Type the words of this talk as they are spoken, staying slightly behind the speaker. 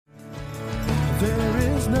There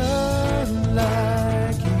is none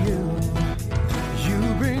like you.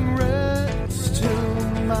 You bring rest to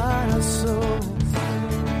my soul.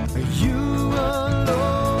 You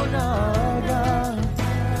alone are God,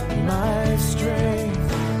 my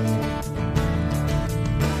strength.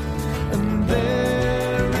 And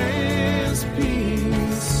there is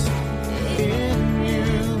peace in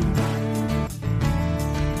you.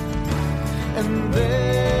 And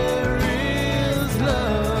there is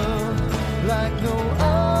love like no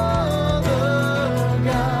other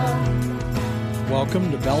God.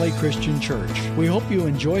 Welcome to Valley Christian Church. We hope you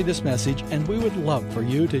enjoy this message, and we would love for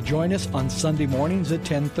you to join us on Sunday mornings at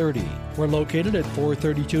 10:30. We're located at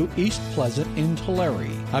 432 East Pleasant in Tulare.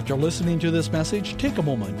 After listening to this message, take a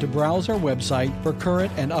moment to browse our website for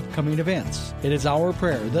current and upcoming events. It is our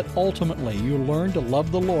prayer that ultimately you learn to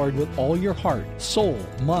love the Lord with all your heart, soul,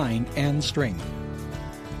 mind, and strength.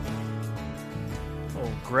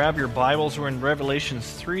 Well, grab your Bibles. We're in Revelation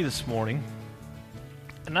 3 this morning.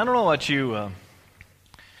 And I don't know about you,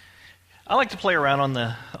 I like to play around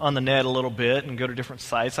on the net a little bit and go to different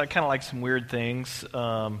sites. I kind of like some weird things. I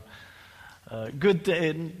don't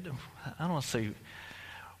want to say,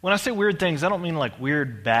 when I say weird things, I don't mean like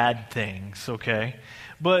weird bad things, okay?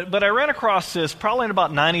 But I ran across this probably in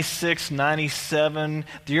about 96, 97,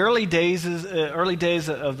 the early days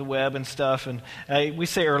of the web and stuff. And we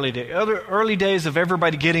say early days of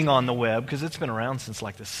everybody getting on the web, because it's been around since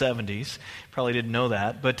like the 70s. Probably didn't know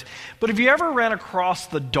that. But have you ever ran across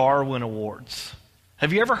the Darwin Awards?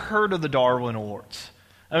 Have you ever heard of the Darwin Awards?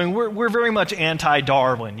 I mean, we're very much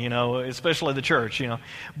anti-Darwin, especially the church,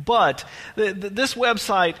 But this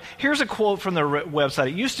website, here's a quote from the website.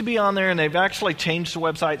 It used to be on there, and they've actually changed the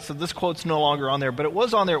website, so this quote's no longer on there. But it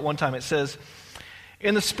was on there at one time. It says,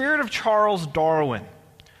 "In the spirit of Charles Darwin,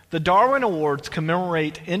 the Darwin Awards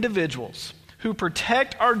commemorate individuals who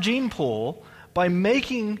protect our gene pool by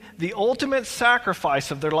making the ultimate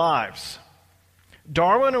sacrifice of their lives.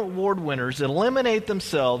 Darwin Award winners eliminate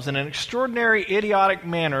themselves in an extraordinary, idiotic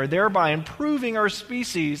manner, thereby improving our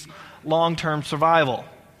species' long-term survival."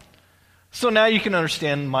 So now you can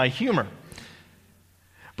understand my humor.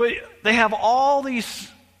 But they have all these,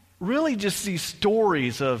 really just these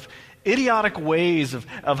stories of idiotic ways of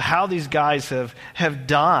how these guys have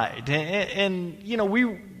died. And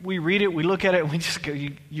we read it, we look at it, and we just go,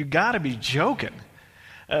 you got to be joking.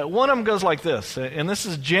 One of them goes like this, and this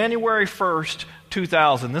is January 1st,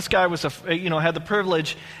 2000. This guy was, had the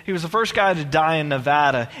privilege. He was the first guy to die in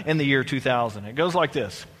Nevada in the year 2000. It goes like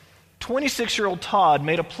this: 26-year-old Todd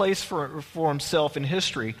made a place for himself in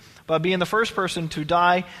history by being the first person to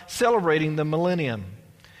die celebrating the millennium.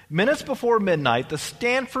 Minutes before midnight, the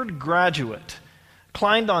Stanford graduate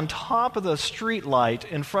climbed on top of the street light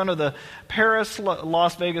in front of the Paris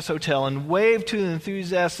Las Vegas Hotel and waved to the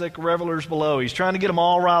enthusiastic revelers below. He's trying to get them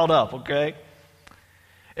all riled up, okay?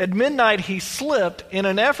 At midnight, he slipped. In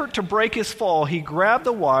an effort to break his fall, he grabbed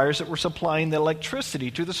the wires that were supplying the electricity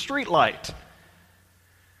to the street light.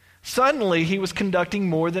 Suddenly, he was conducting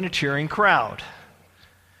more than a cheering crowd.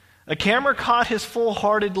 A camera caught his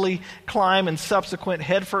full-heartedly climb and subsequent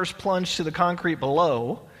headfirst plunge to the concrete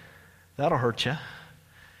below. That'll hurt you.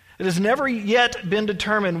 It has never yet been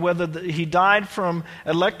determined whether he died from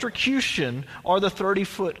electrocution or the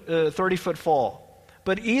 30-foot fall.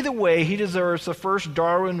 But either way, he deserves the first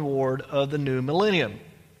Darwin Award of the new millennium.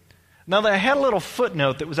 Now, they had a little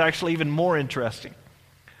footnote that was actually even more interesting.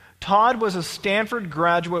 Todd was a Stanford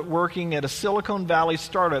graduate working at a Silicon Valley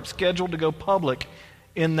startup scheduled to go public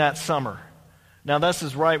in that summer. Now, this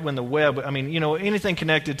is right when the web, anything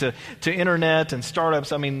connected to internet and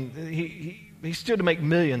startups, he stood to make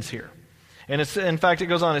millions here. And in fact, it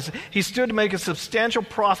goes on. He stood to make a substantial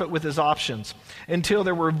profit with his options until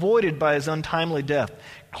they were voided by his untimely death.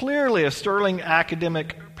 Clearly, a sterling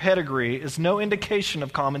academic pedigree is no indication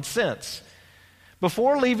of common sense.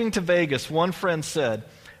 Before leaving to Vegas, one friend said,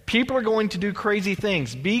 "People are going to do crazy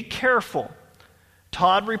things. Be careful."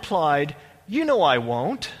 Todd replied, "You know I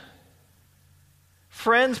won't."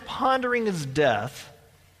 Friends pondering his death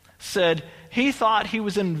said he thought he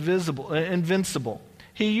was invincible.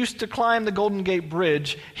 He used to climb the Golden Gate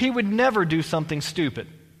Bridge. He would never do something stupid.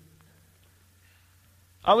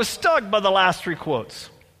 I was stuck by the last three quotes.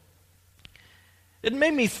 It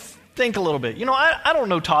made me think a little bit. I don't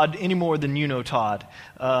know Todd any more than you know Todd.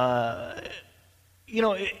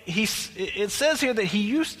 It says here that he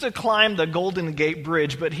used to climb the Golden Gate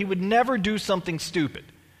Bridge, but he would never do something stupid.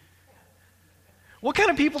 What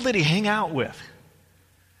kind of people did he hang out with?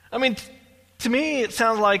 To me, it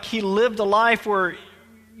sounds like he lived a life where,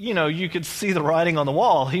 you could see the writing on the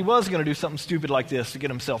wall. He was going to do something stupid like this to get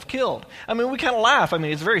himself killed. We kind of laugh.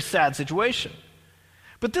 It's a very sad situation.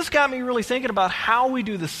 But this got me really thinking about how we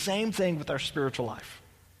do the same thing with our spiritual life.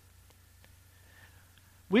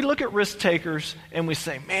 We look at risk takers and we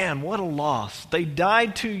say, man, what a loss. They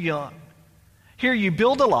died too young. Here you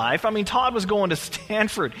build a life. I mean, Todd was going to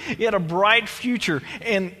Stanford. He had a bright future,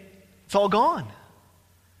 and it's all gone.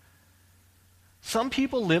 Some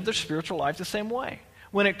people live their spiritual life the same way.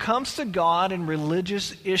 When it comes to God and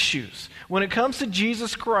religious issues, when it comes to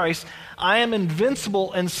Jesus Christ, I am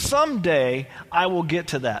invincible, and someday I will get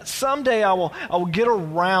to that. Someday I will get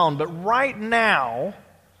around, but right now,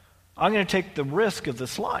 I'm going to take the risk of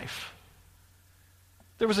this life.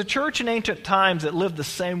 There was a church in ancient times that lived the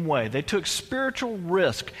same way. They took spiritual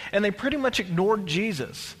risk, and they pretty much ignored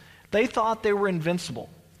Jesus. They thought they were invincible.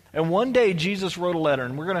 And one day Jesus wrote a letter,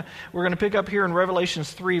 and we're going to pick up here in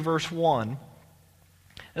Revelations 3, verse 1.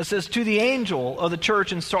 It says, "To the angel of the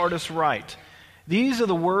church in Sardis write, these are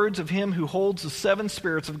the words of him who holds the 7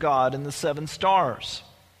 spirits of God and the 7 stars.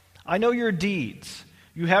 I know your deeds.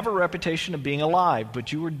 You have a reputation of being alive,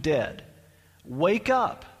 but you are dead. Wake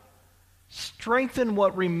up. Strengthen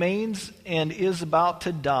what remains and is about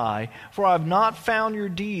to die, for I have not found your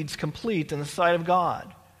deeds complete in the sight of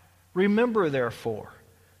God. Remember, therefore,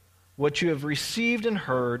 what you have received and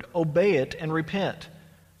heard, obey it and repent.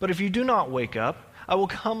 But if you do not wake up, I will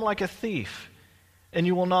come like a thief, and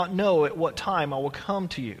you will not know at what time I will come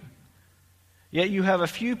to you. Yet you have a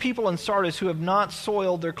few people in Sardis who have not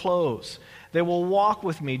soiled their clothes. They will walk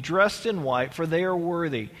with me dressed in white, for they are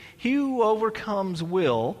worthy. He who overcomes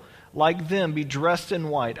will, like them, be dressed in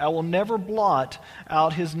white. I will never blot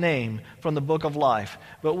out his name from the book of life,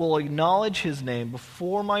 but will acknowledge his name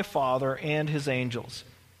before my Father and his angels.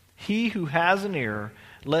 He who has an ear,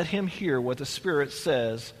 let him hear what the Spirit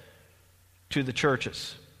says to the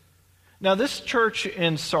churches." Now, this church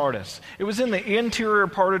in Sardis, it was in the interior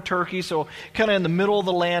part of Turkey, so kind of in the middle of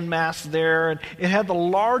the landmass there. And it had the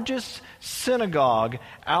largest synagogue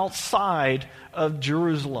outside of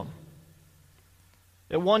Jerusalem.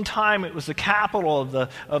 At one time, it was the capital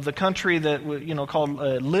of the country that called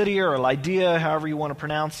Lydia or Lydia, however you want to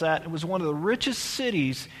pronounce that. It was one of the richest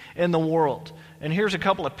cities in the world. And here's a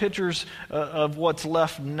couple of pictures of what's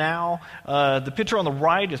left now. The picture on the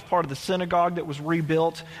right is part of the synagogue that was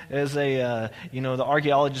rebuilt as the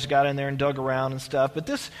archaeologists got in there and dug around and stuff. But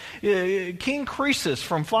this King Croesus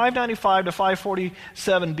from 595 to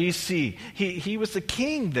 547 BC, he was the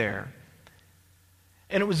king there.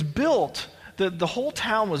 And it was built, the whole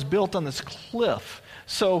town was built on this cliff.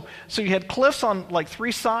 So you had cliffs on like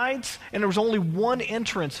 3 sides, and there was only one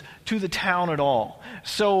entrance to the town at all.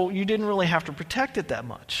 So you didn't really have to protect it that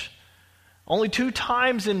much. Only 2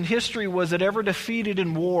 times in history was it ever defeated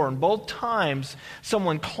in war, and both times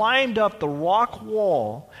someone climbed up the rock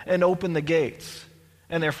wall and opened the gates,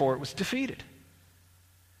 and therefore it was defeated.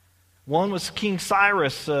 One was King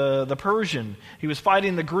Cyrus, the Persian. He was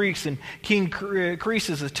fighting the Greeks, and King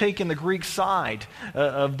Croesus has taken the Greek side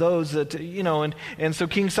of those that, and so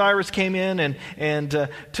King Cyrus came in and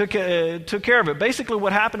took care of it. Basically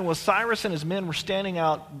what happened was Cyrus and his men were standing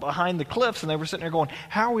out behind the cliffs, and they were sitting there going,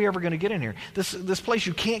 how are we ever going to get in here? This place,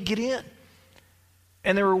 you can't get in.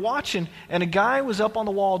 And they were watching, and a guy was up on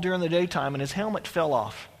the wall during the daytime, and his helmet fell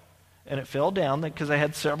off. And it fell down, because they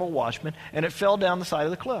had several watchmen, and it fell down the side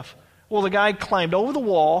of the cliff. Well, the guy climbed over the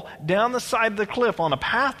wall, down the side of the cliff on a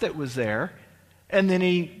path that was there, and then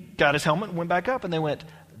he got his helmet and went back up, and they went,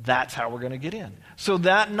 that's how we're going to get in. So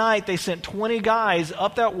that night, they sent 20 guys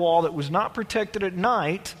up that wall that was not protected at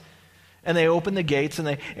night, and they opened the gates, and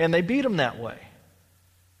they beat him that way.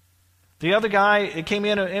 The other guy, it came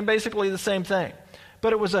in, and basically the same thing.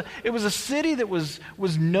 But it was a city that was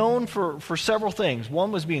known for several things.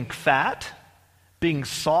 One was being fat, being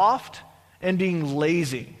soft, and being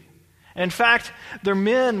lazy. In fact, their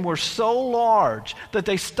men were so large that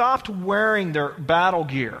they stopped wearing their battle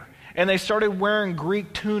gear, and they started wearing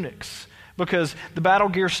Greek tunics because the battle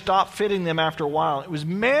gear stopped fitting them after a while. It was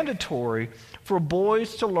mandatory for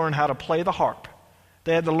boys to learn how to play the harp.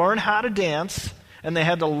 They had to learn how to dance, and they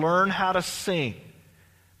had to learn how to sing.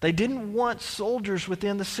 They didn't want soldiers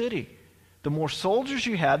within the city. The more soldiers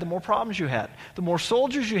you had, the more problems you had. The more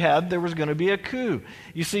soldiers you had, there was going to be a coup.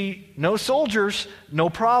 You see, no soldiers, no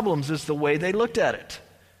problems is the way they looked at it.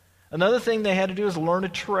 Another thing they had to do is learn a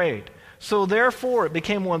trade. So therefore, it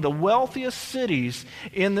became one of the wealthiest cities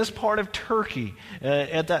in this part of Turkey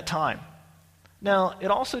at that time. Now, it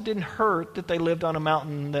also didn't hurt that they lived on a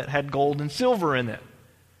mountain that had gold and silver in it.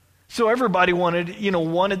 So everybody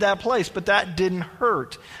wanted that place, but that didn't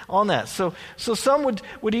hurt on that. So some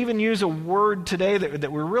would even use a word today that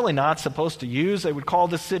we're really not supposed to use. They would call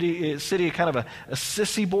this city kind of a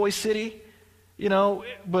sissy boy city,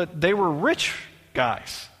 but they were rich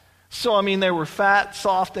guys. So, I mean, they were fat,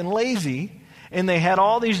 soft, and lazy, and they had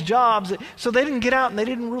all these jobs, so they didn't get out and they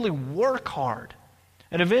didn't really work hard.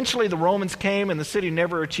 And eventually the Romans came and the city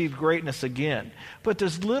never achieved greatness again. But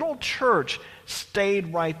this little church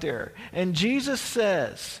stayed right there. And Jesus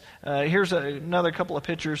says, here's another couple of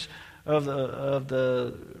pictures of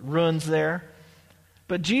the ruins there.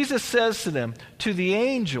 But Jesus says to them, to the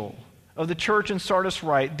angel of the church in Sardis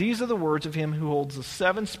write, these are the words of him who holds the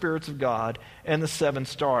 7 spirits of God and the 7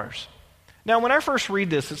 stars. Now, when I first read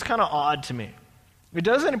this, it's kind of odd to me. It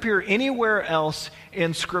doesn't appear anywhere else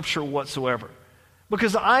in Scripture whatsoever.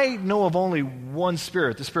 Because I know of only one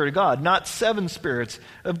Spirit, the Spirit of God, not 7 spirits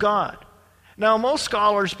of God. Now, most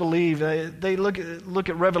scholars believe, they look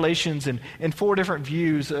at Revelations in 4 different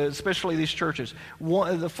views, especially these churches.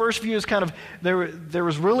 The first view is kind of, there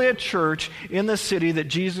was really a church in the city that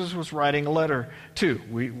Jesus was writing a letter to.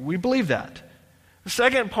 We believe that. The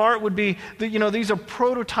second part would be that, these are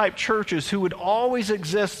prototype churches who would always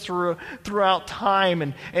exist throughout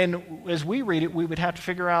time. And as we read it, we would have to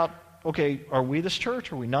figure out, okay, are we this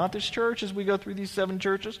church? Are we not this church as we go through these 7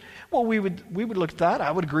 churches? Well, we would look at that. I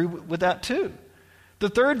would agree with that too. The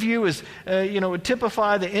third view is, would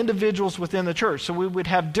typify the individuals within the church. So we would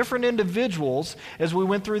have different individuals as we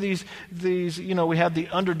went through these. We had the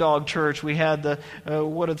underdog church. We had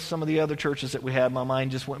what are some of the other churches that we had? My mind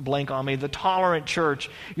just went blank on me. The tolerant church,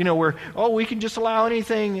 where, we can just allow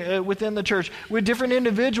anything within the church. We have different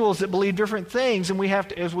individuals that believe different things, and we have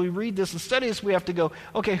to, as we read this and study this, we have to go,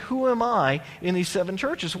 okay, who am I in these 7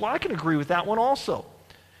 churches? Well, I can agree with that one also.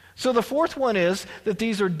 So the fourth one is that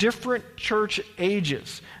these are different church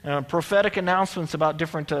ages, prophetic announcements about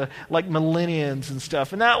different, like millenniums and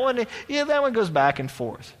stuff. And that one goes back and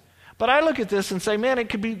forth. But I look at this and say, man, it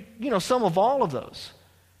could be, some of all of those.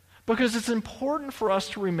 Because it's important for us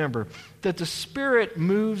to remember that the Spirit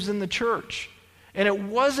moves in the church. And it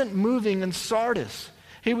wasn't moving in Sardis.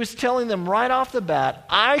 He was telling them right off the bat,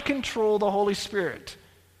 I control the Holy Spirit.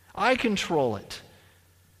 I control it.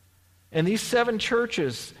 And these 7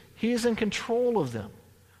 churches, he is in control of them.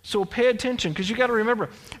 So pay attention, because you got to remember,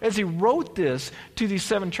 as he wrote this to these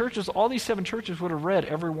 7 churches, all these 7 churches would have read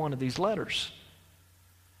every one of these letters.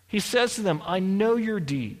 He says to them, I know your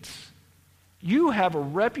deeds. You have a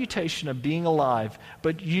reputation of being alive,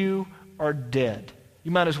 but you are dead.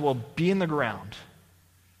 You might as well be in the ground.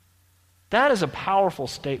 That is a powerful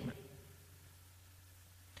statement.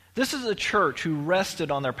 This is a church who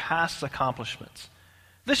rested on their past accomplishments.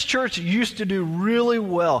 This church used to do really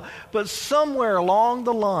well, but somewhere along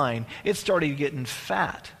the line, it started getting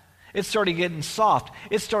fat. It started getting soft.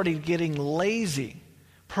 It started getting lazy.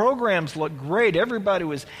 Programs looked great. Everybody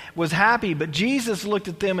was happy, but Jesus looked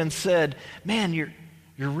at them and said, man, you're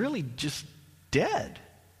really just dead.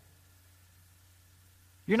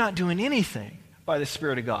 You're not doing anything by the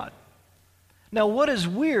Spirit of God. Now, what is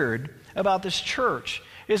weird about this church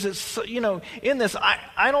is that, in this,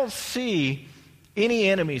 I don't see any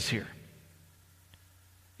enemies here.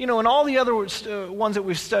 In all the other ones that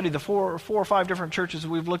we've studied, the four or five different churches that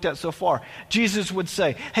we've looked at so far, Jesus would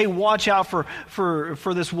say, hey, watch out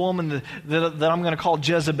for this woman that I'm going to call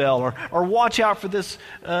Jezebel, or watch out for this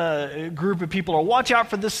group of people, or watch out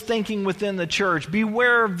for this thinking within the church.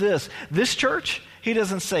 Beware of this. This church, he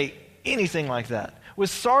doesn't say anything like that. With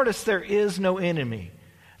Sardis, there is no enemy.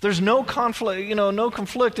 There's no conflict, no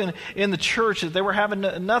conflict in the church. They were having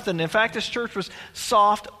nothing. In fact, this church was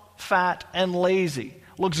soft, fat, and lazy.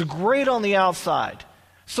 Looks great on the outside.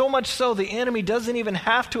 So much so the enemy doesn't even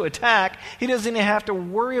have to attack. He doesn't even have to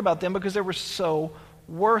worry about them because they were so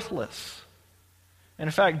worthless. And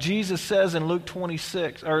in fact, Jesus says in Luke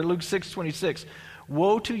 6:26,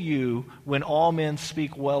 woe to you when all men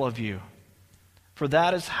speak well of you, for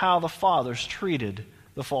that is how the fathers treated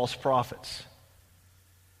the false prophets.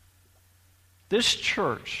 This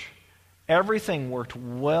church, everything worked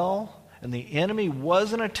well, and the enemy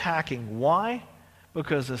wasn't attacking. Why?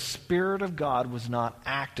 Because the Spirit of God was not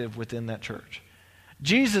active within that church.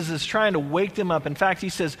 Jesus is trying to wake them up. In fact, he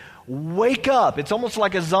says, wake up. It's almost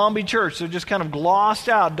like a zombie church. They're just kind of glossed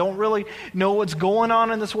out, don't really know what's going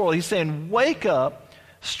on in this world. He's saying, wake up,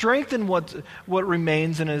 strengthen what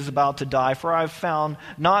remains and is about to die, for I have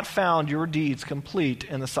not found your deeds complete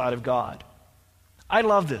in the sight of God. I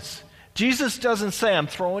love this. Jesus doesn't say, I'm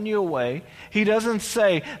throwing you away. He doesn't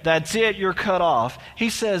say, that's it, you're cut off. He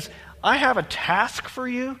says, I have a task for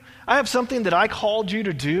you. I have something that I called you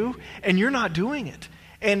to do, and you're not doing it.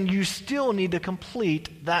 And you still need to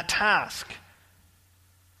complete that task.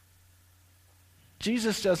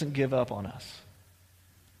 Jesus doesn't give up on us.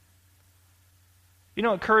 It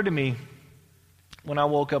occurred to me when I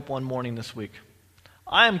woke up one morning this week.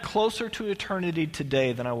 I am closer to eternity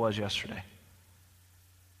today than I was yesterday.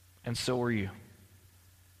 And so are you.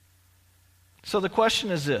 So the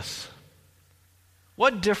question is this: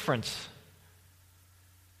 what difference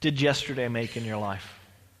did yesterday make in your life?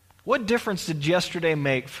 What difference did yesterday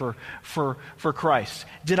make for Christ?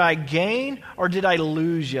 Did I gain or did I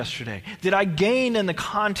lose yesterday? Did I gain in the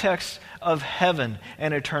context of heaven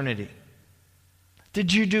and eternity?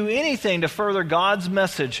 Did you do anything to further God's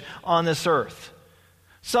message on this earth?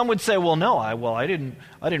 Some would say, "Well, no, I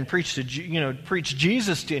didn't preach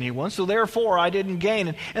Jesus to anyone, so therefore I didn't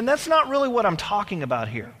gain." And that's not really what I'm talking about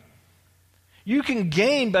here. You can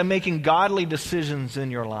gain by making godly decisions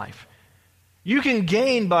in your life. You can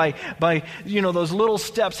gain by those little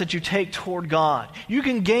steps that you take toward God. You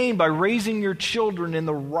can gain by raising your children in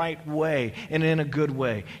the right way and in a good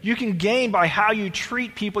way. You can gain by how you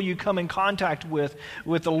treat people you come in contact with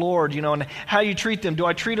the Lord, and how you treat them. Do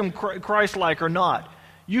I treat them Christ-like or not?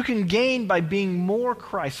 You can gain by being more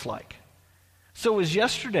Christ-like. So was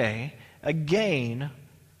yesterday a gain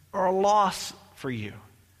or a loss for you?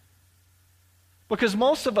 Because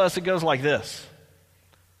most of us, it goes like this.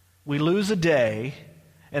 We lose a day,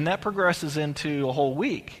 and that progresses into a whole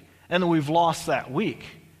week, and then we've lost that week.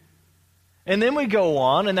 And then we go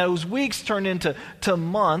on, and those weeks turn into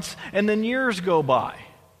months, and then years go by.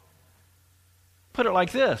 Put it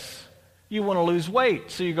like this. You want to lose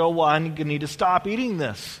weight, so you go, well, I need to stop eating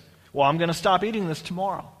this. Well, I'm going to stop eating this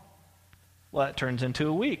tomorrow. Well, that turns into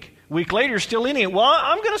a week. A week later, you're still eating it. Well,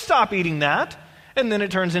 I'm going to stop eating that. And then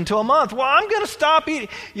it turns into a month. Well, I'm going to stop eating.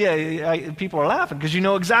 Yeah, people are laughing because you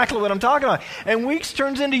know exactly what I'm talking about. And weeks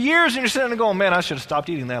turns into years, and you're sitting there going, man, I should have stopped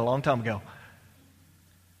eating that a long time ago.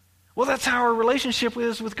 Well, that's how our relationship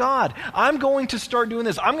is with God. I'm going to start doing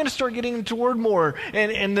this. I'm going to start getting into Word more.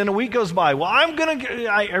 And then a week goes by. Well, I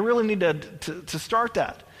really need to start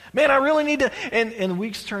that. Man, I really need to. And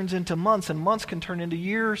weeks turns into months, and months can turn into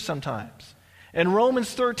years sometimes. In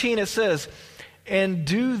Romans 13, it says, and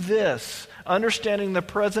do this, understanding the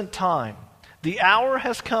present time. The hour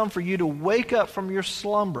has come for you to wake up from your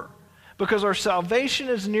slumber, because our salvation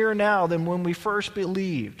is nearer now than when we first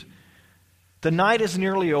believed. The night is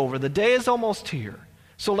nearly over. The day is almost here.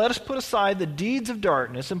 So let us put aside the deeds of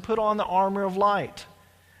darkness and put on the armor of light.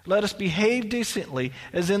 Let us behave decently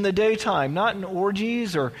as in the daytime, not in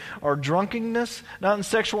orgies or drunkenness, not in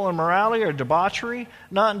sexual immorality or debauchery,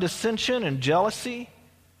 not in dissension and jealousy.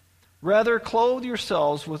 Rather, clothe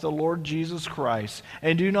yourselves with the Lord Jesus Christ,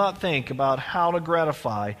 and do not think about how to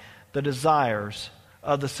gratify the desires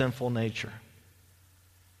of the sinful nature.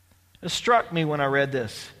 It struck me when I read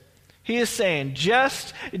this. He is saying,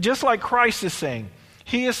 just like Christ is saying,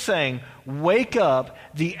 he is saying, wake up,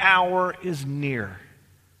 the hour is near.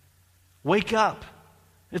 Wake up.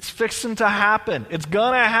 It's fixing to happen. It's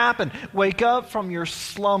going to happen. Wake up from your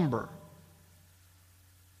slumber.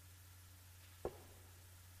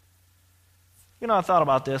 I thought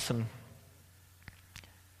about this, and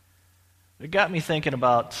it got me thinking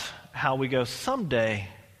about how we go, someday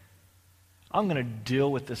I'm going to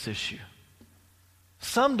deal with this issue.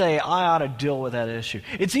 Someday I ought to deal with that issue.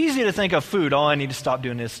 It's easy to think of food. Oh, I need to stop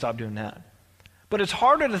doing this, stop doing that. But it's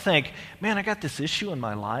harder to think, man, I got this issue in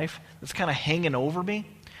my life that's kind of hanging over me,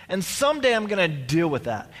 and someday I'm going to deal with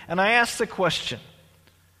that. And I ask the question,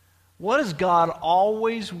 what has God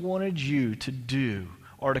always wanted you to do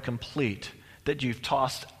or to complete that you've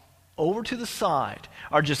tossed over to the side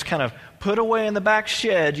or just kind of put away in the back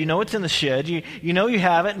shed? You know it's in the shed. You know you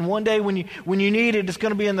have it, and one day when you need it, it's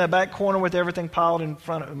going to be in the back corner with everything piled in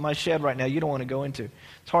front of my shed right now you don't want to go into.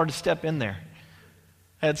 It's hard to step in there.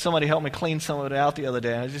 I had somebody help me clean some of it out the other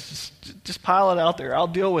day. I just pile it out there. I'll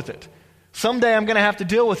deal with it. Someday I'm going to have to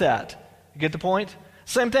deal with that. You get the point?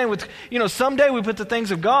 Same thing with, someday we put the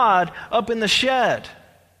things of God up in the shed.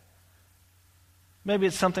 Maybe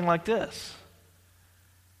it's something like this.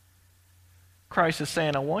 Christ is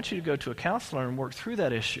saying, I want you to go to a counselor and work through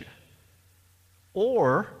that issue.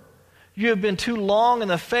 Or you have been too long in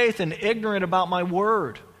the faith and ignorant about my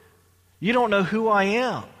word. You don't know who I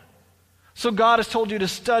am. So God has told you to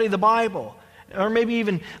study the Bible, or maybe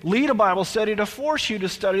even lead a Bible study to force you to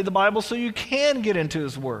study the Bible so you can get into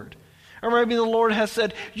His Word. Or maybe the Lord has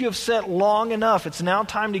said, you have sat long enough. It's now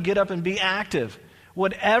time to get up and be active.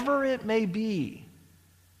 Whatever it may be,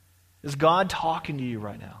 is God talking to you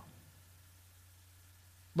right now?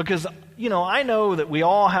 Because, I know that we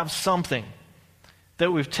all have something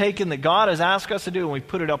that we've taken that God has asked us to do, and we've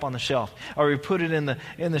put it up on the shelf, or we've put it in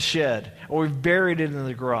the shed, or we've buried it in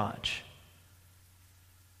the garage.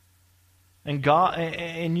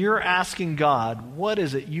 And you're asking God, what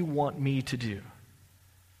is it you want me to do?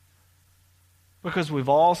 Because we've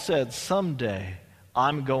all said, someday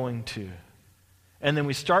I'm going to. And then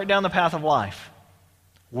we start down the path of life.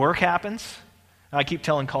 Work happens. I keep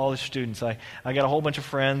telling college students, I got a whole bunch of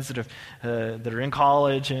friends that are in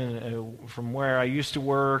college and from where I used to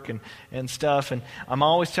work and stuff, and I'm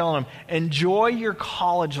always telling them, enjoy your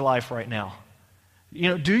college life right now.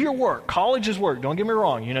 Do your work. College is work. Don't get me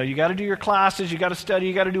wrong. You got to do your classes, you got to study,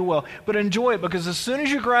 you got to do well, but enjoy it, because as soon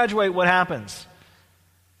as you graduate, what happens?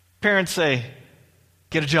 Parents say,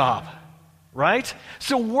 get a job. Right?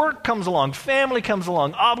 So work comes along, family comes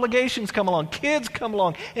along, obligations come along, kids come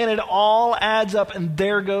along, and it all adds up, and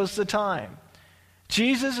there goes the time.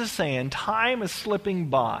 Jesus is saying time is slipping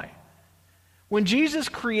by. When Jesus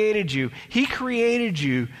created you, he created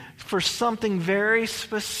you for something very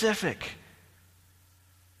specific,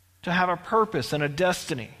 to have a purpose and a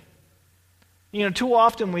destiny. Too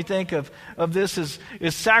often we think of this as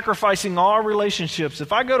sacrificing all relationships.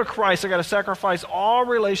 If I go to Christ, I got to sacrifice all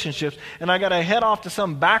relationships, and I got to head off to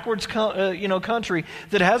some backwards country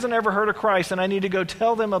that hasn't ever heard of Christ, and I need to go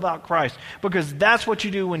tell them about Christ, because that's what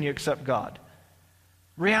you do when you accept God.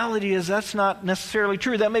 Reality is that's not necessarily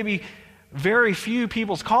true. That may be very few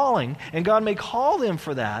people's calling, and God may call them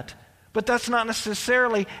for that, but that's not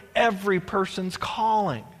necessarily every person's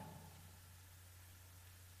calling.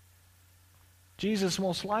 Jesus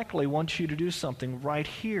most likely wants you to do something right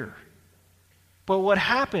here. But what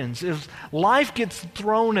happens is life gets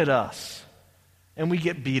thrown at us and we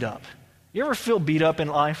get beat up. You ever feel beat up in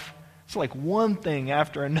life? It's like one thing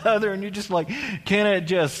after another, and you're just like, can it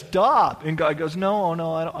just stop? And God goes, no,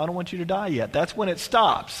 I don't want you to die yet. That's when it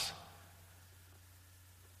stops.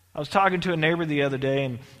 I was talking to a neighbor the other day,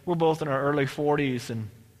 and we're both in our early 40s, and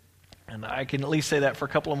I can at least say that for a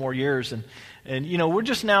couple of more years. And we're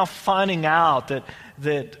just now finding out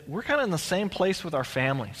that we're kind of in the same place with our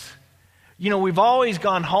families. We've always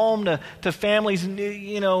gone home to families, and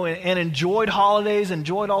enjoyed holidays,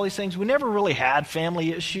 enjoyed all these things. We never really had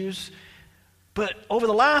family issues. But over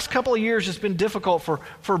the last couple of years, it's been difficult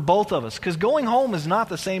for both of us, because going home is not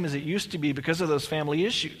the same as it used to be because of those family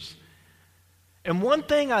issues. And one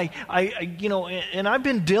thing and I've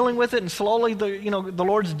been dealing with it, and slowly the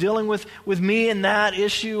Lord's dealing with me and that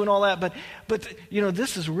issue and all that, but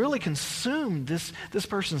this has really consumed this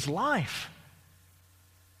person's life.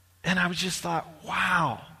 And I was just thought,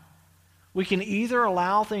 wow, we can either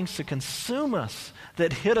allow things to consume us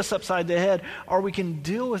that hit us upside the head, or we can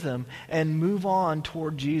deal with them and move on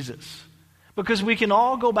toward Jesus. Because we can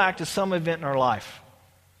all go back to some event in our life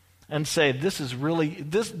and say, this thing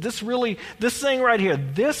right here,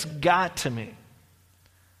 this got to me.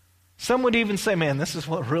 Some would even say, man, this is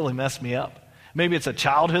what really messed me up. Maybe it's a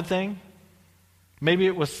childhood thing. Maybe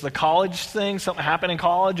it was the college thing, something happened in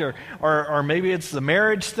college, or maybe it's the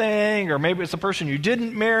marriage thing, or maybe it's the person you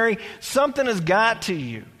didn't marry. Something has got to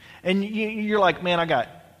you. And you're like, man, I got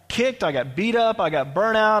kicked, I got beat up, I got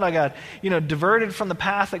burnt out, I got, diverted from the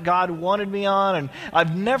path that God wanted me on, and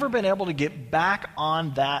I've never been able to get back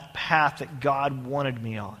on that path that God wanted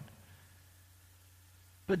me on.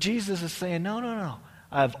 But Jesus is saying, no.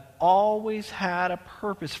 I've always had a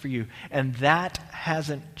purpose for you, and that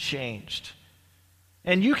hasn't changed.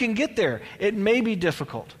 And you can get there. It may be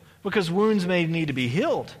difficult, because wounds may need to be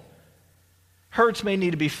healed. Hurts may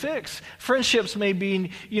need to be fixed. Friendships may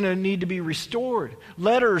need to be restored.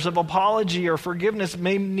 Letters of apology or forgiveness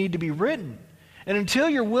may need to be written. And until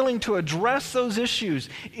you're willing to address those issues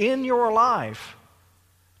in your life,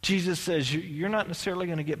 Jesus says, you're not necessarily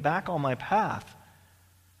going to get back on my path.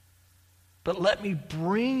 But let me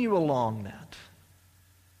bring you along that.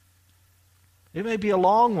 It may be a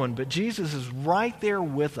long one, but Jesus is right there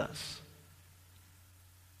with us.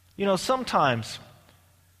 Sometimes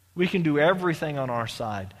we can do everything on our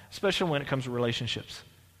side, especially when it comes to relationships.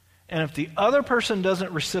 And if the other person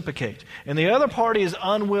doesn't reciprocate and the other party is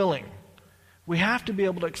unwilling, we have to be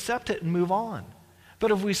able to accept it and move on.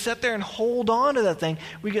 But if we sit there and hold on to that thing,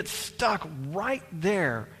 we get stuck right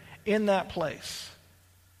there in that place.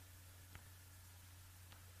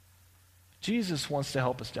 Jesus wants to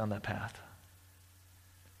help us down that path.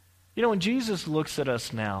 When Jesus looks at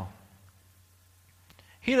us now,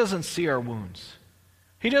 he doesn't see our wounds.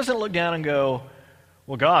 He doesn't look down and go,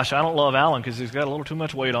 well, gosh, I don't love Alan because he's got a little too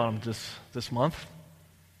much weight on him this month.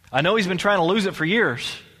 I know he's been trying to lose it for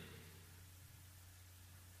years.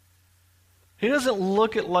 He doesn't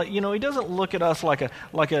look at he doesn't look at us like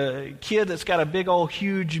a kid that's got a big old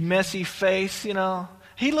huge messy face,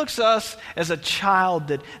 He looks at us as a child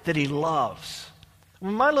that he loves.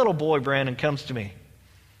 When my little boy Brandon comes to me,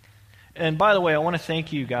 and by the way, I want to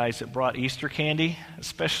thank you guys that brought Easter candy,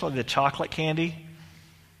 especially the chocolate candy.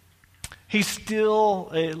 He's still,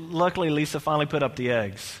 luckily Lisa finally put up the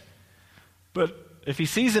eggs. But if he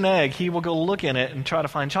sees an egg, he will go look in it and try to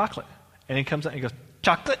find chocolate. And he comes out and he goes,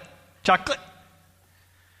 chocolate, chocolate.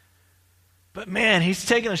 But man, he's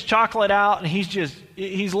taking his chocolate out and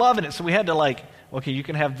he's loving it. So we had to okay, you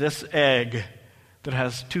can have this egg that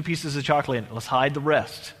has 2 pieces of chocolate in it. Let's hide the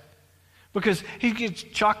rest. Because he gets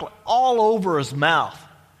chocolate all over his mouth.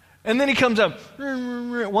 And then he comes up,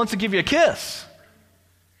 wants to give you a kiss.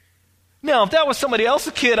 Now, if that was somebody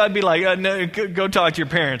else's kid, I'd be like, no, go talk to your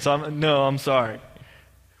parents. I'm sorry.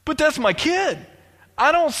 But that's my kid.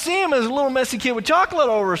 I don't see him as a little messy kid with chocolate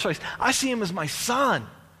all over his face. I see him as my son.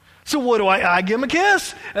 So what do I give him a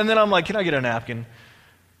kiss. And then I'm like, can I get a napkin?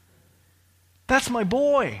 That's my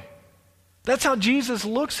boy. That's how Jesus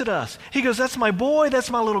looks at us. He goes, that's my boy, that's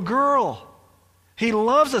my little girl. He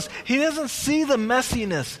loves us. He doesn't see the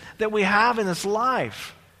messiness that we have in this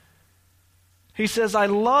life. He says, I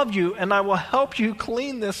love you and I will help you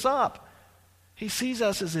clean this up. He sees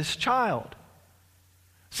us as his child.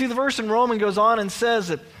 See, the verse in Romans goes on and says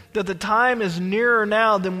that the time is nearer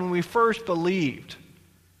now than when we first believed.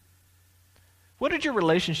 What did your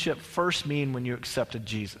relationship first mean when you accepted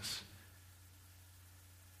Jesus?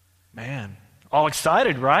 Man, all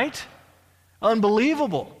excited, right?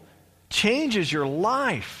 Unbelievable. Changes your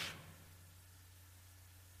life.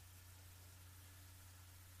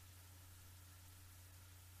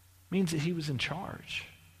 Means that he was in charge.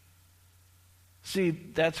 See,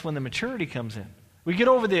 that's when the maturity comes in. We get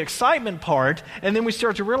over the excitement part, and then we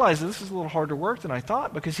start to realize that this is a little harder work than I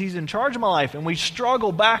thought because he's in charge of my life, and we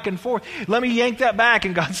struggle back and forth. Let me yank that back,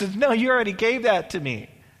 and God says, no, you already gave that to me.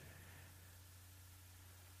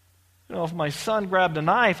 You know, if my son grabbed a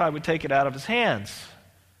knife, I would take it out of his hands.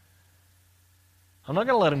 I'm not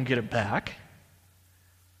going to let him get it back.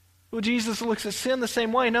 Well, Jesus looks at sin the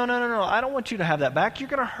same way. No. I don't want you to have that back. You're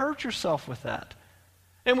going to hurt yourself with that.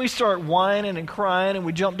 And we start whining and crying, and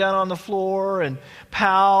we jump down on the floor and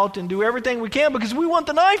pout and do everything we can because we want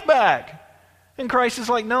the knife back. And Christ is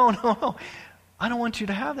like, no. I don't want you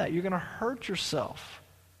to have that. You're going to hurt yourself.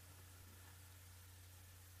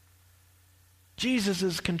 Jesus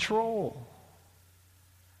is control.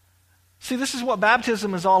 See, this is what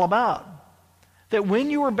baptism is all about. That when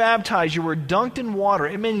you were baptized, you were dunked in water.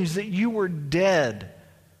 It means that you were dead.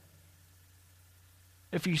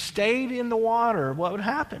 If you stayed in the water, what would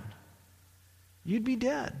happen? You'd be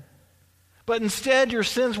dead. But instead, your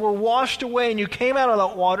sins were washed away and you came out of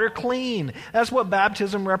that water clean. That's what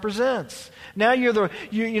baptism represents. Now you're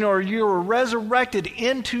resurrected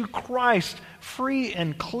into Christ, free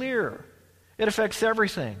and clear. It affects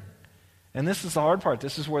everything. And this is the hard part.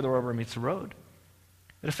 This is where the rubber meets the road.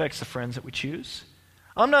 It affects the friends that we choose.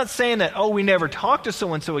 I'm not saying that, we never talk to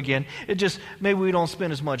so-and-so again. It just, maybe we don't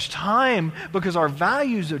spend as much time because our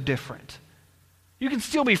values are different. You can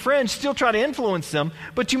still be friends, still try to influence them,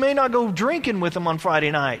 but you may not go drinking with them on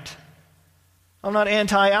Friday night. I'm not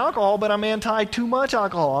anti-alcohol, but I'm anti-too much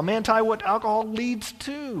alcohol. I'm anti what alcohol leads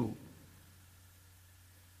to.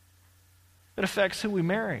 It affects who we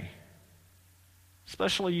marry,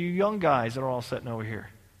 especially you young guys that are all sitting over here.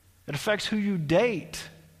 It affects who you date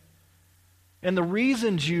and the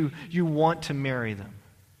reasons you want to marry them.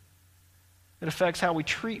 It affects how we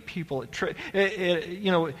treat people.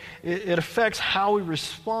 It affects how we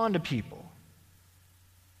respond to people.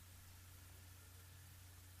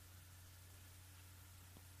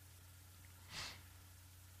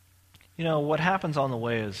 You know, what happens on the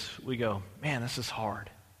way is we go, man, this is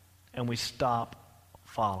hard, and we stop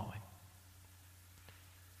following.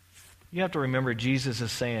 You have to remember Jesus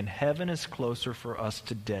is saying heaven is closer for us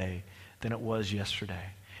today than it was yesterday.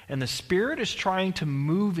 And the Spirit is trying to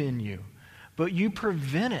move in you, but you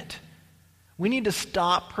prevent it. We need to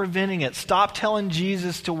stop preventing it. Stop telling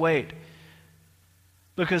Jesus to wait.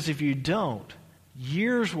 Because if you don't,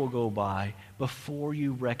 years will go by before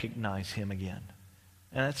you recognize him again.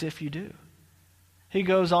 And that's if you do. He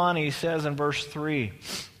goes on, he says in verse 3,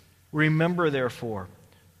 remember therefore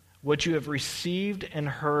what you have received and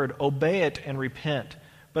heard, obey it and repent.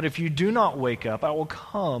 But if you do not wake up, I will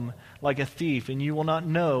come like a thief, and you will not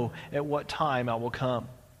know at what time I will come.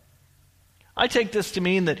 I take this to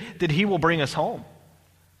mean that he will bring us home.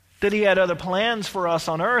 That he had other plans for us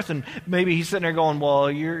on earth, and maybe he's sitting there going, well,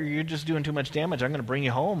 you're just doing too much damage. I'm going to bring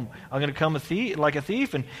you home. I'm going to come like a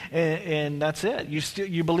thief, and that's it.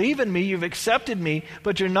 You believe in me, you've accepted me,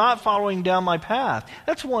 but you're not following down my path.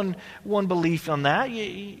 That's one belief on that.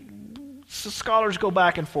 Scholars go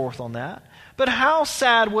back and forth on that. But how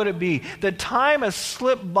sad would it be that time has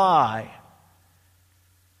slipped by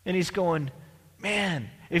and he's going, man,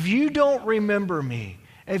 if you don't remember me,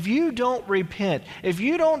 if you don't repent, if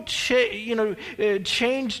you don't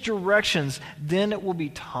change directions, then it will be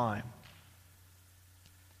time.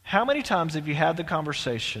 How many times have you had the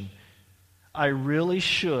conversation, I really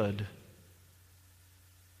should,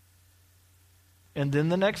 and then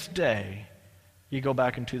the next day, you go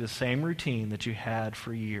back into the same routine that you had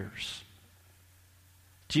for years?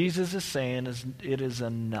 Jesus is saying it is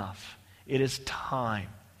enough. It is time.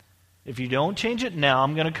 If you don't change it now,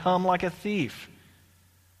 I'm going to come like a thief.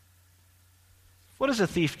 What does a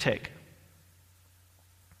thief take?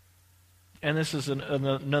 And this is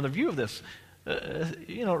another view of this.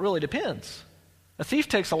 It really depends. A thief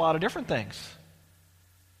takes a lot of different things.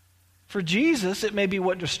 For Jesus, it may be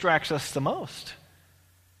what distracts us the most.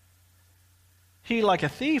 He, like a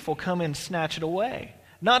thief, will come and snatch it away.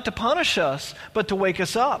 Not to punish us, but to wake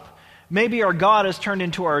us up. Maybe our God has turned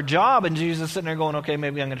into our job, and Jesus is sitting there going, okay,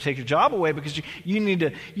 maybe I'm going to take your job away because you need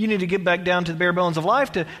to get back down to the bare bones of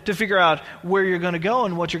life to figure out where you're going to go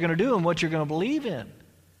and what you're going to do and what you're going to believe in.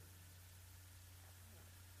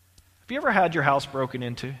 Have you ever had your house broken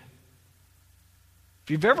into? If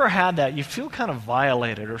you've ever had that, you feel kind of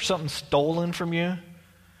violated or something stolen from you.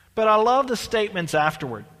 But I love the statements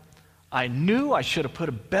afterward. I knew I should have put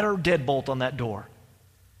a better deadbolt on that door.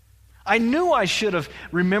 I knew I should have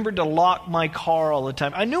remembered to lock my car all the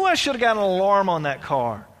time. I knew I should have got an alarm on that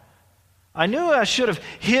car. I knew I should have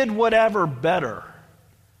hid whatever better.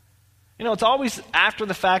 It's always after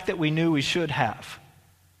the fact that we knew we should have.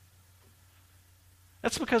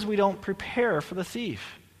 That's because we don't prepare for the thief.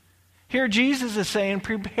 Here Jesus is saying,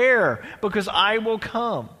 prepare because I will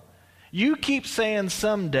come. You keep saying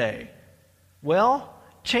someday. Well,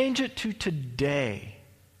 change it to today,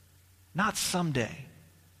 not someday.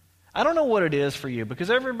 I don't know what it is for you, because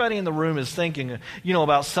everybody in the room is thinking,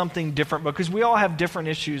 about something different, because we all have different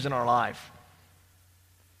issues in our life.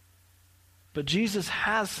 But Jesus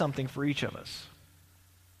has something for each of us.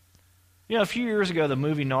 A few years ago, the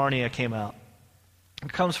movie Narnia came out.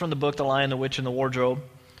 It comes from the book The Lion, the Witch, and the Wardrobe.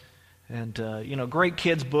 And, great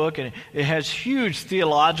kids book, and it has huge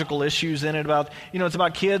theological issues in it about, it's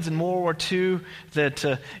about kids in World War II that,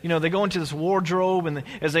 they go into this wardrobe, and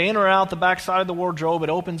as they enter out the backside of the wardrobe, it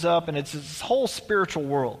opens up, and it's this whole spiritual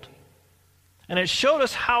world. And it showed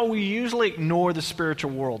us how we usually ignore the spiritual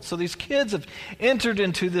world. So these kids have entered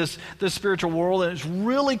into this spiritual world, and it's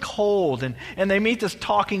really cold, and they meet this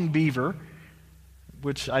talking beaver,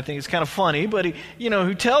 which I think is kind of funny, but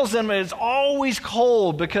who tells them it's always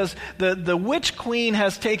cold because the witch queen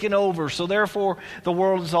has taken over, so therefore the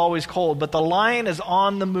world is always cold. But the lion is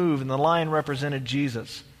on the move, and the lion represented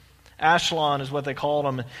Jesus. Aslan is what they called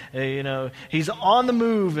him. He's on the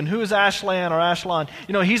move, and who is Aslan or Aslan?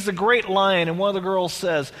 He's the great lion, and one of the girls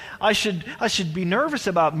says, I should be nervous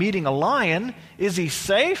about meeting a lion. Is he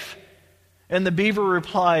safe? And the beaver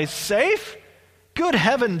replies, safe? Good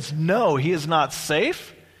heavens, no, he is not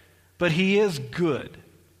safe, but he is good.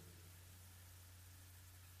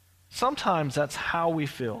 Sometimes that's how we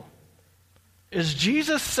feel. Is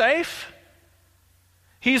Jesus safe?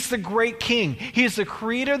 He's the great king. He's the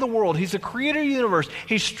creator of the world. He's the creator of the universe.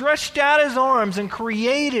 He stretched out his arms and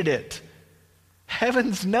created it.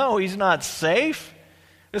 Heavens, no, he's not safe,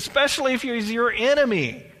 especially if he's your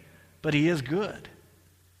enemy, but he is good.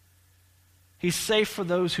 He's safe for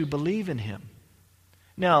those who believe in him.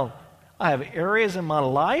 Now, I have areas in my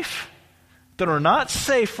life that are not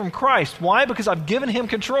safe from Christ. Why? Because I've given him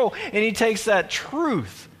control, and he takes that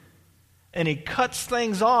truth and he cuts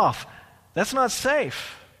things off. That's not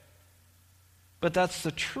safe, but that's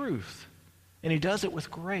the truth, and he does it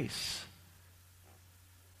with grace.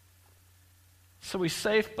 So he's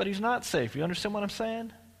safe, but he's not safe. You understand what I'm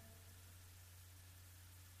saying?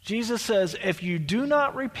 Jesus says, if you do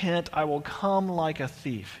not repent, I will come like a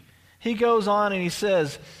thief. He goes on and he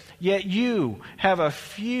says, yet you have a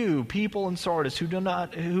few people in Sardis who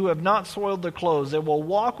have not soiled their clothes. They will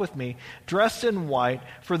walk with me dressed in white,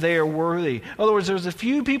 for they are worthy. In other words, there's a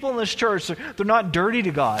few people in this church, they're not dirty to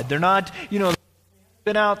God. They're not,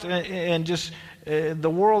 been out and just, the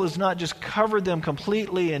world has not just covered them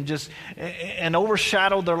completely and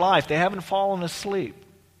overshadowed their life. They haven't fallen asleep.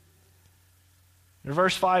 In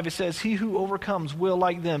verse 5 it says, he who overcomes will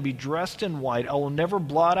like them be dressed in white. I will never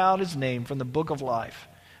blot out his name from the book of life,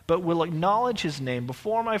 but will acknowledge his name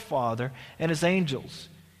before my Father and his angels.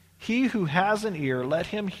 He who has an ear, let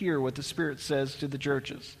him hear what the Spirit says to the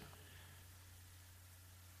churches.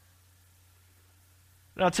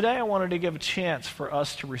 Now today I wanted to give a chance for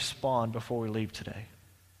us to respond before we leave today.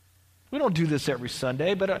 We don't do this every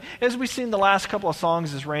Sunday, but as we've seen the last couple of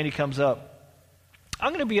songs as Randy comes up, I'm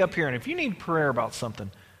going to be up here, and if you need prayer about something,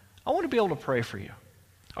 I want to be able to pray for you.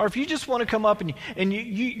 Or if you just want to come up and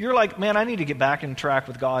you're like, man, I need to get back in track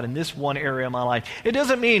with God in this one area of my life. It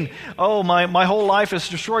doesn't mean, oh, my whole life is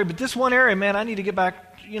destroyed, but this one area, man, I need to get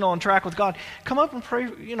back, on track with God. Come up and pray,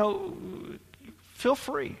 feel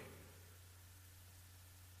free.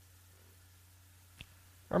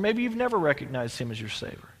 Or maybe you've never recognized Him as your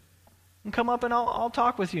Savior. And come up and I'll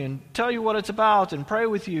talk with you and tell you what it's about and pray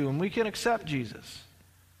with you, and we can accept Jesus.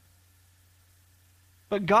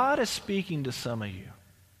 But God is speaking to some of you.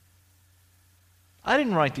 I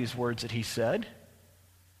didn't write these words that He said.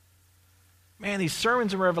 Man, these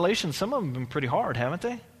sermons and revelations, some of them have been pretty hard, haven't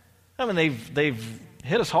they? I mean, they've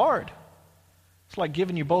hit us hard. It's like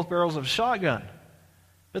giving you both barrels of a shotgun.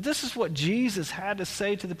 But this is what Jesus had to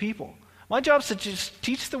say to the people. My job is to just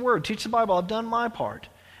teach the Word, teach the Bible. I've done my part.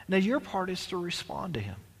 Now your part is to respond to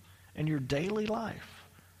Him in your daily life.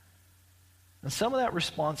 And some of that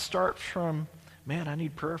response starts from, man, I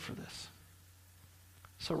need prayer for this.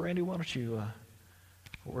 So Randy, why don't you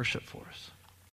worship for us?